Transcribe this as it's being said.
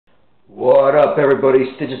What up, everybody?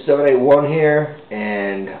 Stitchez781 here,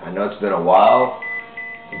 and I know it's been a while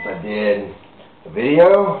since I did a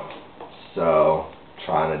video, so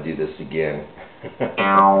trying to do this again. That's kind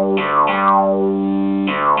of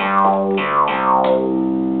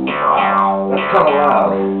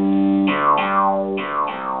loud.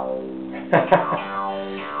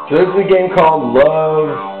 So this is a game called Love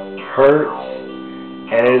Hurts,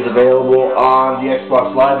 and it is available on the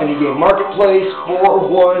Xbox Live Indie Game Marketplace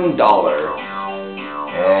for $1.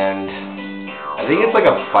 And I think it's like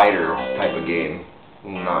a fighter type of game.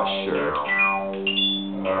 I'm not sure.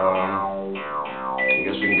 I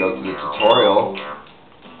guess we can go through the tutorial.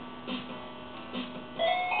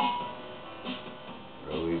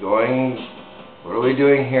 What are we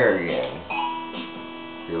doing here again?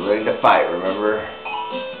 You're learning to fight, remember?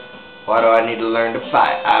 Why do I need to learn to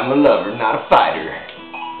fight? I'm a lover, not a fighter.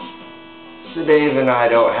 So Dave and I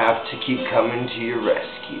don't have to keep coming to your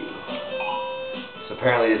rescue. So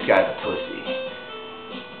apparently this guy's a pussy.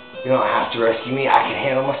 You don't have to rescue me, I can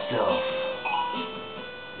handle myself.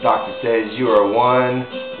 The doctor says you are one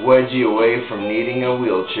wedgie away from needing a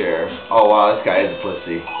wheelchair. Oh wow, this guy is a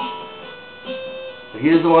pussy. But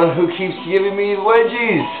he's the one who keeps giving me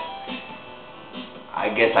wedgies.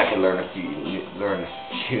 I guess I can learn a few new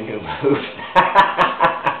moves.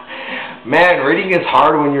 Man, reading is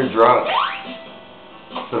hard when you're drunk.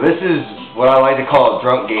 So this is what I like to call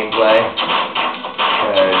drunk gameplay,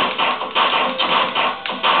 because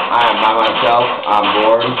I am by myself, I'm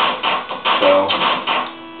bored, so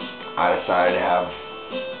I decided to have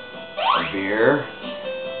a beer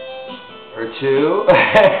or two,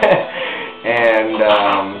 and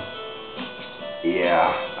yeah,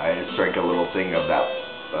 I just drank a little thing of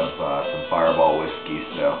some Fireball whiskey,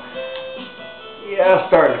 so yeah, I'm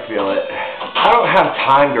starting to feel it. I don't have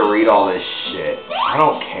time to read all this shit. I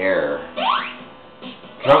don't care.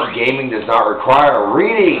 Drunk gaming does not require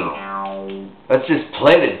reading. Let's just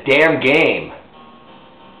play the damn game.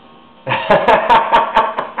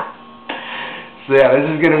 So yeah, this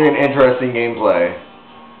is going to be an interesting gameplay,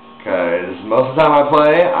 because most of the time I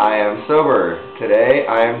play, I am sober. Today,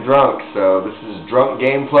 I am drunk. So this is drunk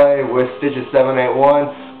gameplay with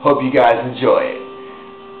Stitchez781. Hope you guys enjoy it.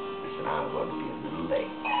 Listen, I'm going to be a little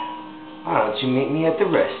late. Why don't you meet me at the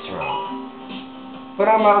restaurant? But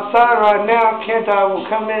I'm outside right now. Can't I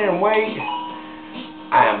come in and wait?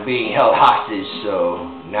 I am being held hostage, so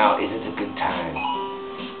now isn't a good time.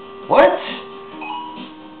 What?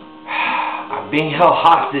 I'm being held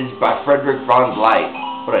hostage by Frederick von Blight.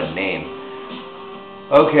 What a name.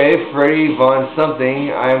 Okay, Freddy von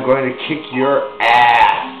something, I am going to kick your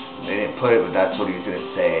ass. They didn't put it, but that's what he was going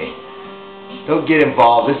to say. Don't get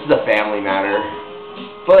involved, this is a family matter.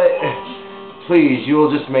 But, please, you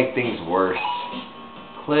will just make things worse.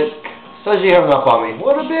 Click. Says you have enough on me.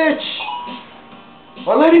 What a bitch!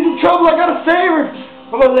 My lady's in trouble, I gotta save her!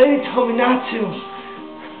 But my lady told me not to.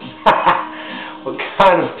 What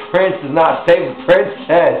kind of prince does not save the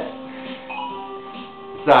princess?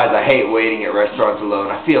 Besides, I hate waiting at restaurants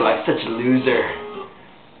alone. I feel like such a loser.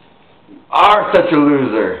 You are such a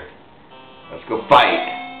loser. Let's go fight.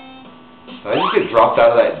 Did I just get dropped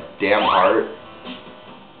out of that damn heart?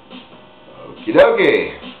 Okie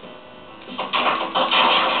dokie.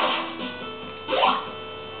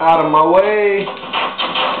 Out of my way.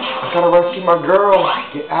 I gotta rescue my girl.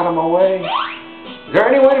 Get out of my way. Is there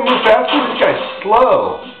any way to move faster? This guy's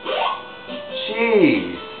slow.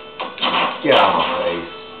 Jeez. Get out of my face.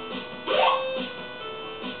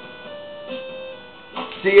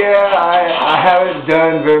 So yeah, I haven't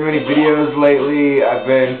done very many videos lately. I've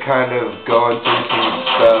been kind of going through some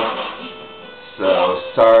stuff. So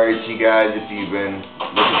sorry to you guys if you've been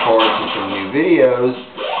looking forward to some new videos.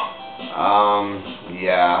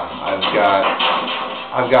 Yeah,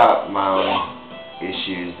 I've got my own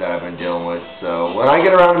issues that I've been dealing with. So when I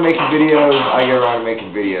get around to making videos, I get around to making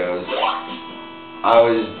videos.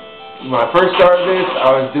 When I first started this, I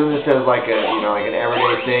was doing this as like an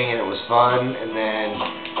everyday thing, and it was fun. And then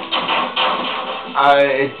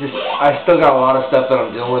I still got a lot of stuff that I'm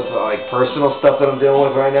dealing with, like personal stuff that I'm dealing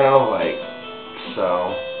with right now.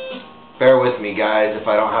 So bear with me, guys. If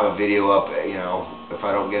I don't have a video up, if I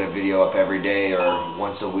don't get a video up every day or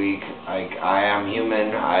once a week, I am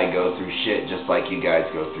human. I go through shit just like you guys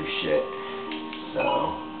go through shit. So,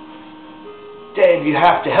 Dave, you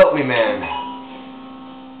have to help me, man.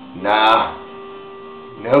 Nah,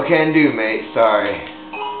 no can do, mate, sorry.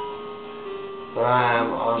 But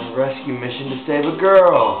I'm on a rescue mission to save a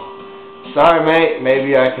girl. Sorry, mate,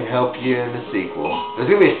 maybe I can help you in the sequel. There's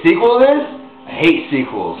gonna be a sequel to this? I hate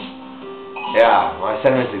sequels. Yeah, my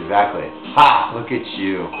sentiments exactly. Ha! Look at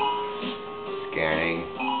you. Scanning.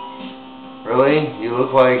 Really? You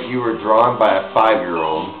look like you were drawn by a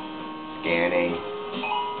 5-year-old. Scanning.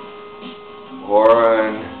 Or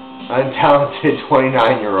an untalented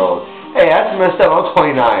 29-year-old. Hey, that's messed up. I'm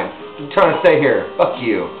 29. I'm trying to stay here. Fuck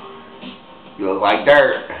you. You look like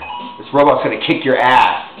dirt. This robot's gonna kick your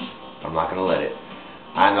ass. I'm not gonna let it.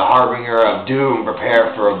 I'm the harbinger of doom.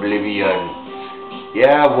 Prepare for oblivion.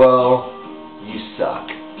 Yeah, well, you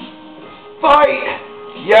suck. Fight!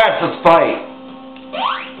 Yes, let's fight.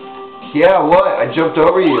 Yeah, what? I jumped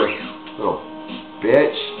over you, little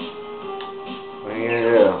bitch. What are you gonna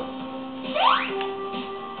do?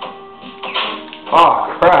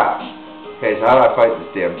 Oh, crap. Okay, so how do I fight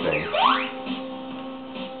this damn thing?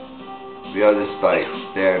 We have this fight.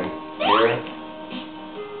 Stand here.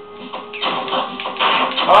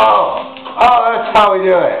 Oh! Oh, that's how we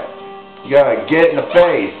do it. You gotta get in the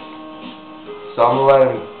face. So I'm gonna let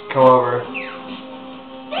him come over.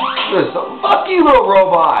 Fuck you, little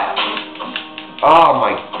robot! Oh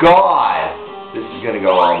my god! This is gonna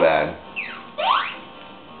go all bad.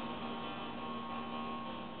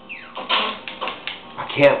 I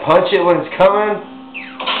can't punch it when it's coming?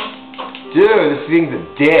 Dude, this thing's a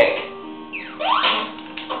dick.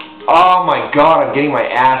 Oh my god, I'm getting my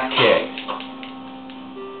ass kicked.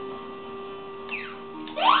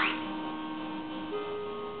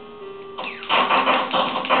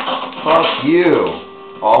 Fuck you.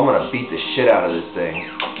 Oh, I'm gonna beat the shit out of this thing.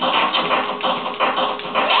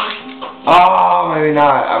 Oh, maybe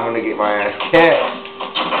not. I'm gonna get my ass kicked.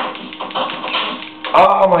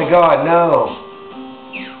 Oh my god, no.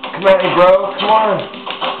 Come at me, bro. Come on.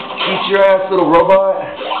 Eat your ass, little robot.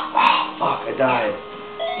 Oh, fuck, I died.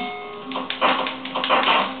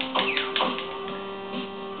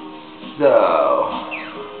 So.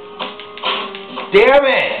 Damn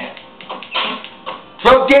it!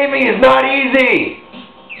 Drunk gaming is not easy!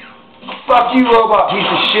 Fuck you, robot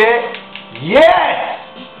piece of shit! Yes!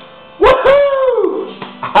 Woohoo!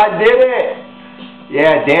 I did it!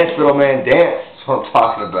 Yeah, dance, little man, dance. That's what I'm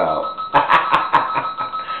talking about.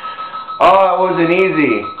 Oh, it wasn't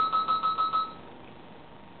easy.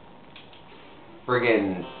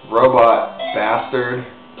 Friggin' robot bastard.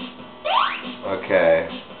 Okay.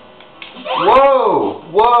 Whoa!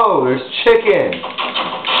 Whoa! There's chicken!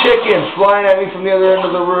 Chicken flying at me from the other end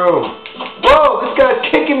of the room. Whoa! This guy's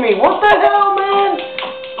kicking me! What the hell, man?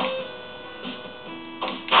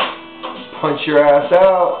 Punch your ass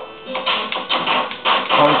out.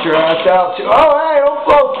 Punch your ass out too. Oh, hey! Don't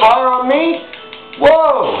blow fire on me!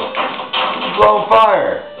 Whoa! Blow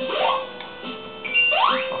fire.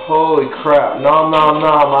 Holy crap. Nom nom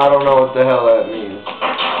nom. I don't know what the hell that means.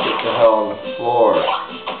 Get the hell on the floor.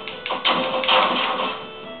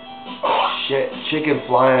 Oh shit. Chicken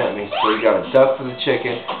flying at me. So you gotta duck for the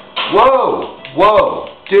chicken. Whoa! Whoa!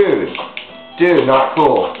 Dude. Dude, not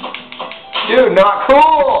cool. Dude, not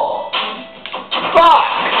cool! Fuck!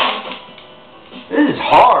 This is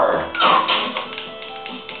hard.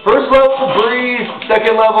 First level, breeze.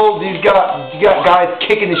 Second level, you got guys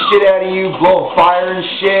kicking the shit out of you, blowing fire and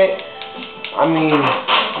shit. I mean,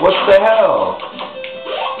 what the hell?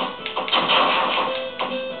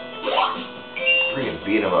 Freaking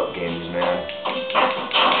beat 'em up games, man.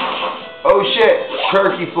 Oh shit!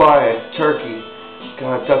 Turkey flying. Turkey.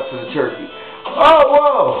 Gotta duck for the turkey. Oh,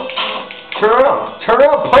 whoa! Turn around. Turn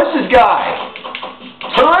around. Punch this guy.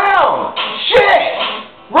 Turn around. Shit!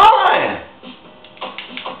 Run!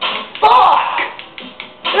 Fuck!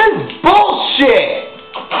 This is bullshit!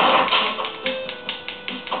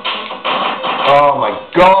 Oh my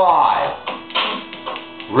god!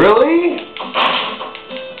 Really?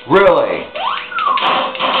 Really?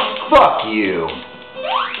 Fuck you.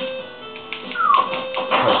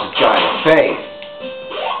 Punch this guy in the face.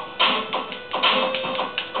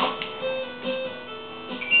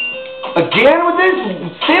 Again with this?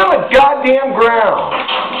 Stay on the goddamn ground.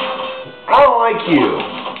 I don't like you.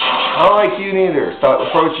 I don't like you neither. Stop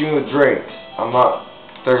approaching me with drinks. I'm not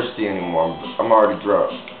thirsty anymore. I'm already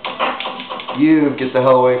drunk. You get the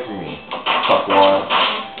hell away from me. Fuck one.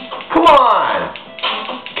 Come on!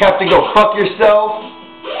 Captain, go fuck yourself.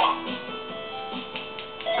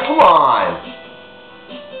 Come on.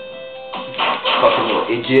 Fucking little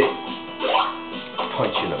idiot.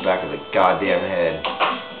 Punch you in the back of the goddamn head.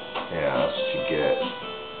 Yeah, that's what you get.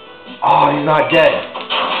 Oh, he's not dead.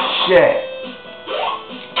 Shit.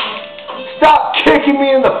 Stop kicking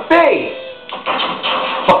me in the face!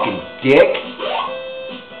 Fucking dick.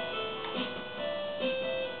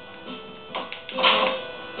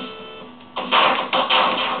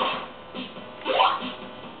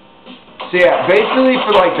 So yeah, basically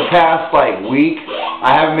for like the past like week,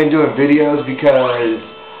 I haven't been doing videos because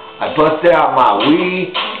I busted out my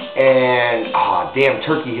Wii and, damn,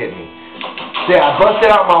 turkey hit me. So yeah, I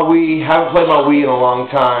busted out my Wii, haven't played my Wii in a long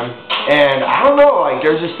time, and I don't know, like,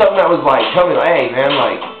 there's just something that was like, telling me, like, hey, man,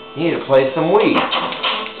 like, you need to play some Wii.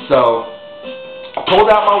 So, I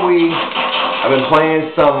pulled out my Wii, I've been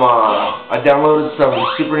playing some, I downloaded some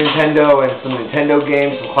Super Nintendo and some Nintendo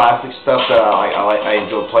games, some classic stuff that I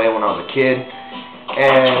enjoyed playing when I was a kid,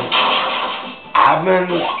 and I've been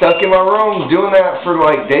stuck in my room doing that for,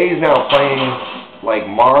 like, days now, playing, like,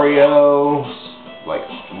 Mario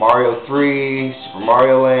 3, Super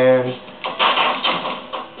Mario Land,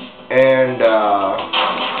 and,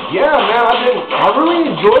 yeah, man, I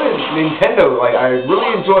really enjoy Nintendo. Like, I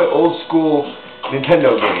really enjoy old school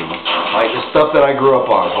Nintendo games, like the stuff that I grew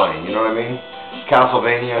up on playing, you know what I mean?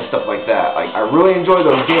 Castlevania, stuff like that. Like, I really enjoy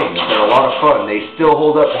those games. They're a lot of fun. They still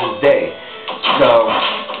hold up to this day. So,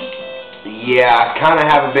 yeah, I kind of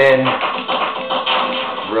haven't been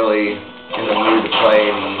really in the mood to play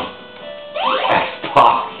any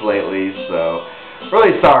Xbox lately, so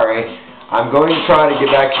really sorry. I'm going to try to get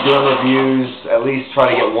back to doing reviews, at least try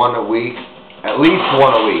to get one a week. At least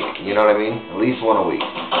one a week, you know what I mean? At least one a week.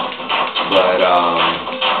 But,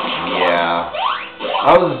 yeah.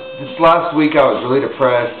 This last week I was really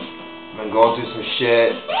depressed. I've been going through some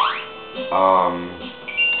shit.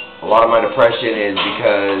 A lot of my depression is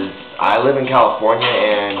because I live in California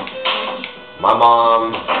and my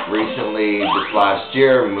mom recently, this last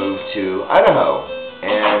year, moved to Idaho.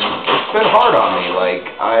 And it's been hard on me. Like,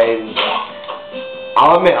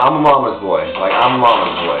 I'll admit, I'm a mama's boy. Like, I'm a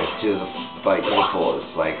mama's boy to the fullest.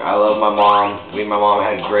 Like, I love my mom. Me and my mom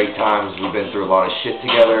had great times. We've been through a lot of shit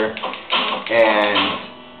together.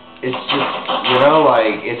 And it's just, you know,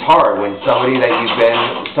 like, it's hard when somebody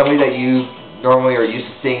that you normally are used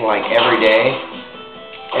to seeing, like, every day,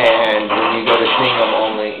 and when you go to seeing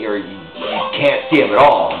them you can't see them at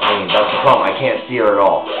all. I mean, that's the problem. I can't see her at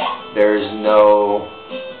all. There's no,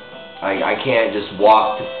 I can't just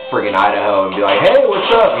walk to friggin' Idaho and be like, hey, what's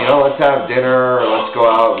up? You know, let's have dinner, or let's go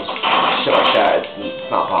out, and shit like that. It's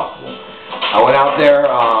not possible. I went out there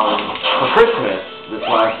for Christmas this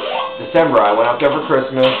last December. I went out there for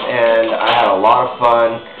Christmas, and I had a lot of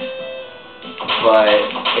fun, but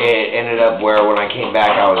it ended up where when I came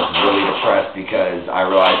back, I was really depressed because I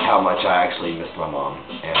realized how much I actually missed my mom.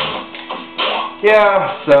 And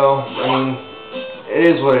yeah, so, I mean, it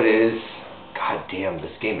is what it is. God damn,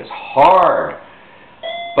 this game is hard.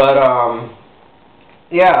 But,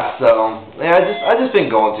 yeah, so, yeah, I just been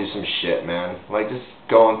going through some shit, man. Like, just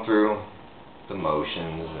going through the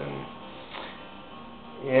motions, and,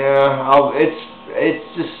 yeah, it's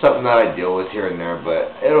just something that I deal with here and there,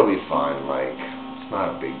 but it'll be fine. Like, it's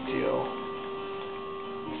not a big deal.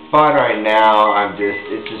 Fine right now.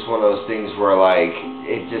 It's just one of those things where, like,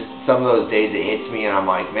 some of those days it hits me and I'm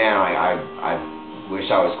like, man, I wish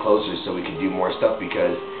I was closer so we could do more stuff,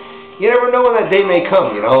 because you never know when that day may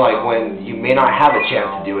come, you know, like when you may not have a chance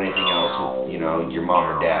to do anything else with, you know, your mom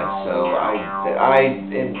or dad. So I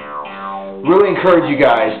really encourage you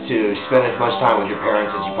guys to spend as much time with your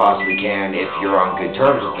parents as you possibly can if you're on good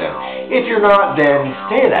terms with them. If you're not, then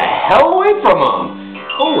stay the hell away from them.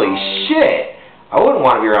 Holy shit. I wouldn't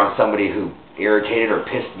want to be around somebody who irritated or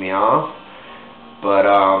pissed me off. But,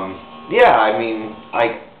 yeah, I mean,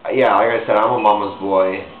 like I said, I'm a mama's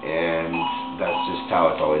boy, and that's just how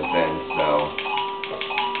it's always been, so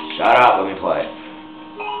shut up, let me play.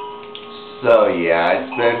 So, yeah,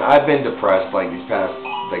 I've been depressed, like, this past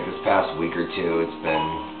week or two. It's been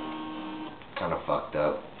kind of fucked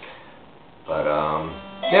up. But,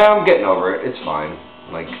 yeah, I'm getting over it. It's fine.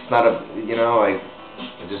 Like, it's not you know, like,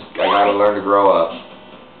 I gotta learn to grow up.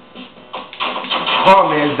 The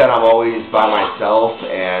problem is that I'm always by myself,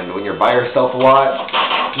 and when you're by yourself a lot,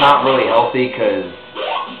 it's not really healthy, because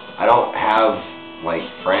I don't have, like,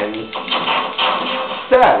 friends.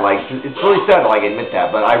 It's sad, like, it's really sad to, like, admit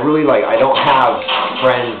that, but I don't have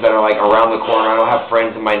friends that are, like, around the corner. I don't have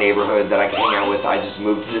friends in my neighborhood that I can hang out with. I just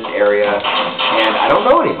moved to this area, and I don't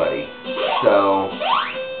know anybody. So,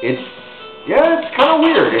 it's kind of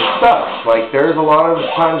weird. It sucks. Like, there's a lot of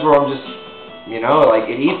times where I'm just, you know, like,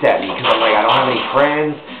 it eats at me, because I'm like, I don't have any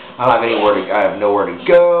friends. I have nowhere to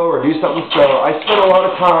go or do something. So I spend a lot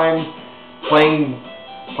of time playing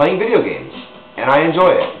video games, and I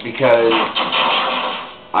enjoy it because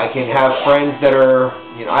I can have friends that are,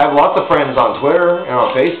 you know, I have lots of friends on Twitter and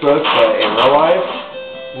on Facebook, but in real life,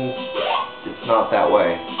 it's not that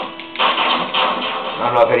way. I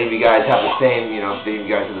don't know if any of you guys have the same, you know, if any of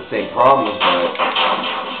you guys have the same problems, but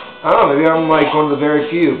I don't know, maybe I'm like one of the very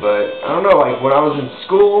few, but I don't know, like when I was in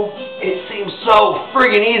school, it seems so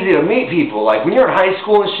friggin' easy to meet people. Like when you're in high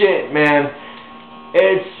school and shit, man,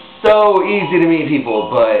 it's so easy to meet people,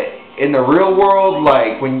 but in the real world,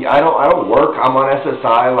 like when I don't work, I'm on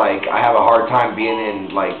SSI. Like I have a hard time being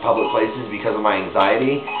in like public places because of my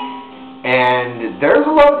anxiety. And there's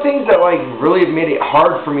a lot of things that like really have made it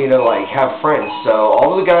hard for me to like have friends. So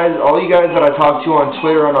all you guys that I talk to on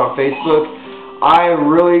Twitter and on Facebook, I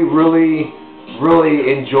really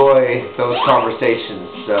enjoy those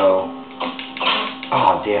conversations. So,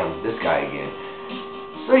 oh damn, this guy again.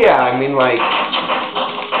 So yeah, I mean like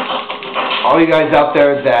all you guys out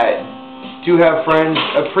there that do have friends,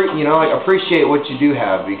 appreciate what you do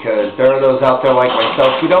have, because there are those out there like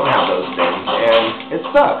myself who don't have those things, and it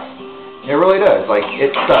sucks. It really does. Like,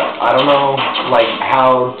 it sucks. I don't know, like,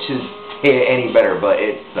 how to say it any better, but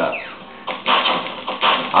it sucks.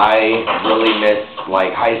 I really miss,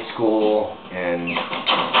 like, high school and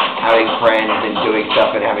having friends and doing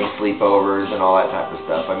stuff and having sleepovers and all that type of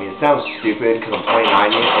stuff. I mean, it sounds stupid because I'm 29.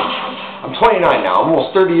 I'm 29 now. I'm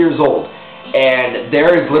almost 30 years old. And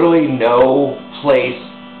there is literally no place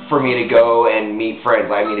for me to go and meet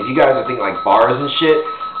friends. I mean, if you guys are thinking, like, bars and shit,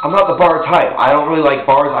 I'm not the bar type. I don't really like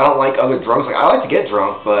bars. I don't like other drunks. Like, I like to get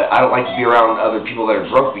drunk, but I don't like to be around other people that are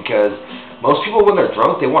drunk, because most people, when they're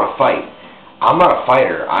drunk, they want to fight. I'm not a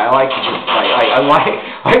fighter. I like to just fight. I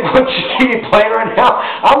like what you see me playing right now.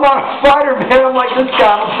 I'm not a fighter, man. I'm like this guy.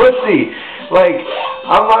 I'm a pussy. Like,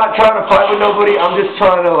 I'm not trying to fight with nobody. I'm just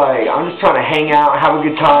trying to hang out, have a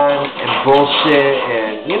good time, and bullshit,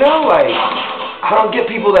 and you know, like, I don't get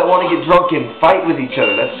people that want to get drunk and fight with each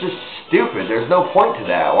other. That's just stupid. There's no point to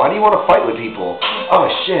that. Why do you want to fight with people? Oh,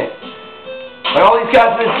 shit. Like all these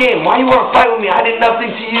guys in this game, why do you want to fight with me? I did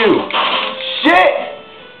nothing to you. Shit!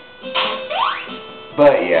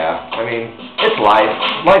 But, yeah, I mean, it's life.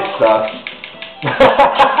 Life sucks.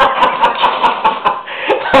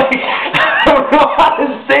 Like, I don't know how to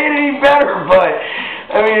say it any better, but,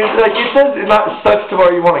 I mean, like, it does, it not sucks to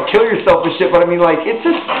where you want to kill yourself and shit, but I mean, like, it's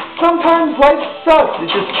just, sometimes life sucks.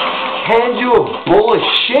 It just hands you a bowl of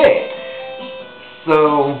shit.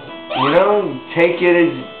 So, you know, take it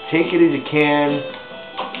as you can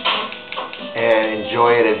and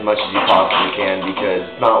enjoy it as much as you possibly can, because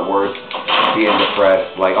it's not worth being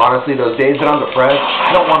depressed. Like, honestly, those days that I'm depressed,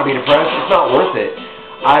 I don't want to be depressed. It's not worth it.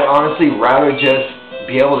 I'd honestly rather just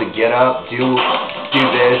be able to get up, do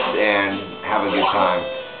this, and have a good time.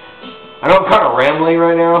 I know I'm kind of rambling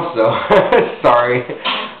right now, so sorry.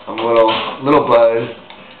 I'm a little buzzed.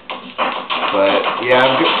 But, yeah,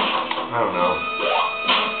 I'm good. I don't know.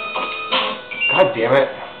 God damn it.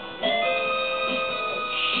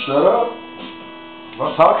 Shut up. I'm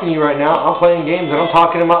not talking to you right now. I'm playing games and I'm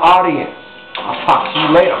talking to my audience. I'll talk to you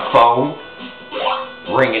later, phone.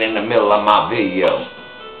 Ring it in the middle of my video.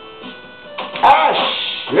 Ah,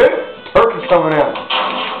 shit. Turkey coming out.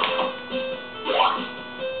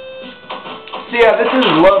 So yeah, this is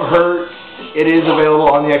Love Hurts. It is available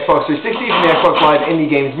on the Xbox 360 from the Xbox Live Indie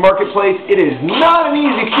Games Marketplace. It is not an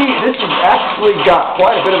easy feat. This has actually got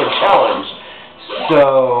quite a bit of a challenge.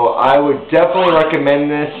 So I would definitely recommend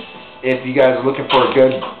this if you guys are looking for a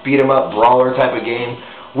good beat-em-up brawler type of game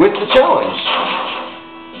with the challenge.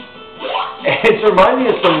 It reminds me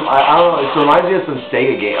of some, I don't know, it reminds me of some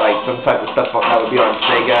Sega game, like some type of stuff that would be on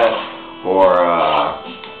Sega or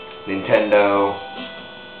Nintendo,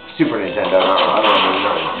 Super Nintendo, I don't know,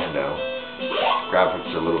 not Nintendo. Graphics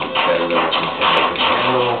are a little bit better than what Nintendo can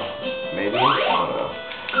handle, maybe? I don't know.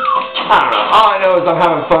 All I know is I'm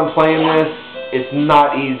having fun playing this. It's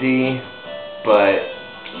not easy, but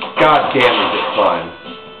goddamn is it fun.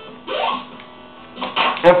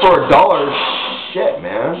 And for $1, shit,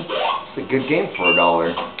 man. It's a good game for $1.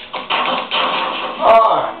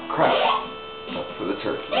 Ah, crap. That's for the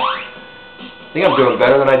turkey. I think I'm doing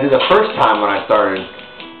better than I did the first time when I started.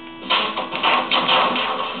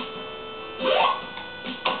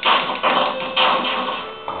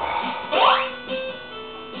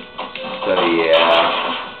 So yeah,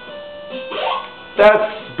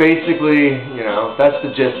 that's basically, you know, that's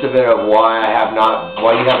the gist of it, of why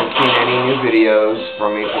you haven't seen any new videos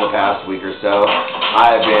from me for the past week or so.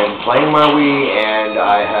 I've been playing my Wii and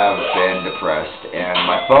I have been depressed, and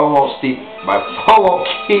my phone won't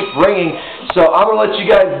keep ringing. So I'm gonna let you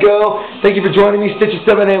guys go. Thank you for joining me,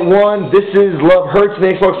 Stitchez781. This is Love Hurts on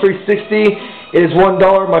the Xbox 360. It is $1.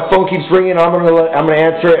 My phone keeps ringing. I'm gonna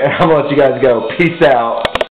answer it, and I'm gonna let you guys go. Peace out.